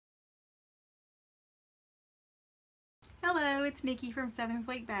Hello, it's Nikki from Southern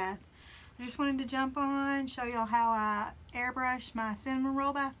Fleet Bath. I just wanted to jump on, show y'all how I airbrush my cinnamon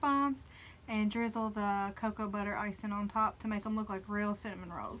roll bath bombs and drizzle the cocoa butter icing on top to make them look like real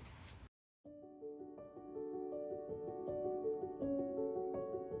cinnamon rolls.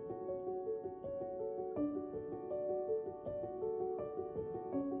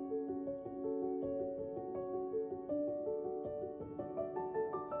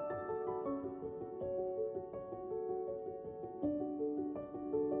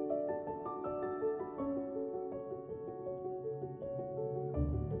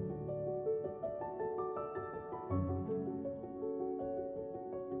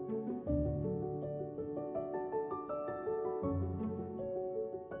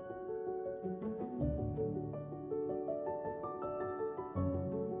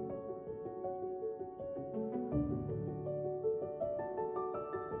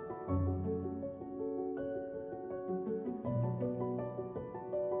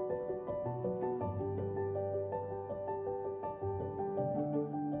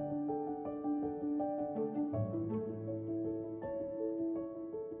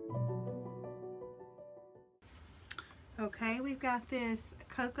 Okay, we've got this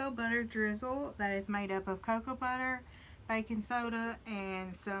cocoa butter drizzle that is made up of cocoa butter, baking soda,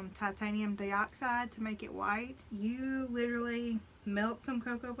 and some titanium dioxide to make it white. You literally melt some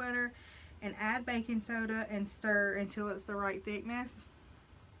cocoa butter and add baking soda and stir until it's the right thickness.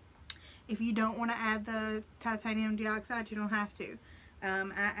 If you don't want to add the titanium dioxide, you don't have to.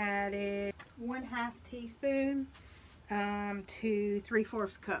 I added 1/2 teaspoon to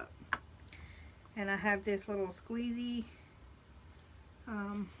 3/4 cup. And I have this little squeezy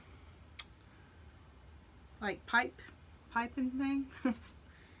like piping thing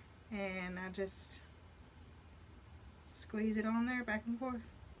and I just squeeze it on there back and forth.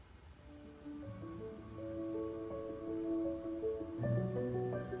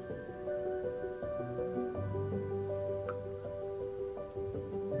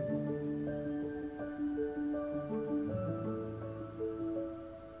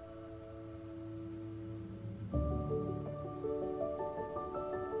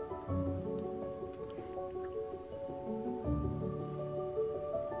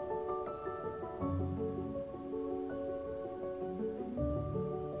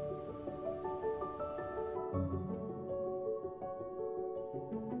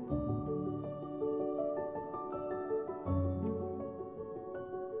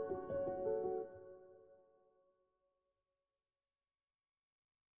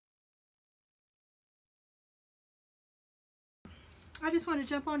 I just want to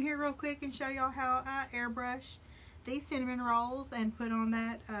jump on here real quick and show y'all how I airbrush these cinnamon rolls and put on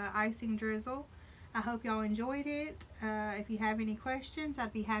that icing drizzle. I hope y'all enjoyed it. If you have any questions,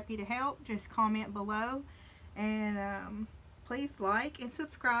 I'd be happy to help. Just comment below, and please like and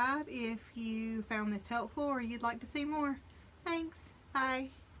subscribe if you found this helpful or you'd like to see more. Thanks. Bye.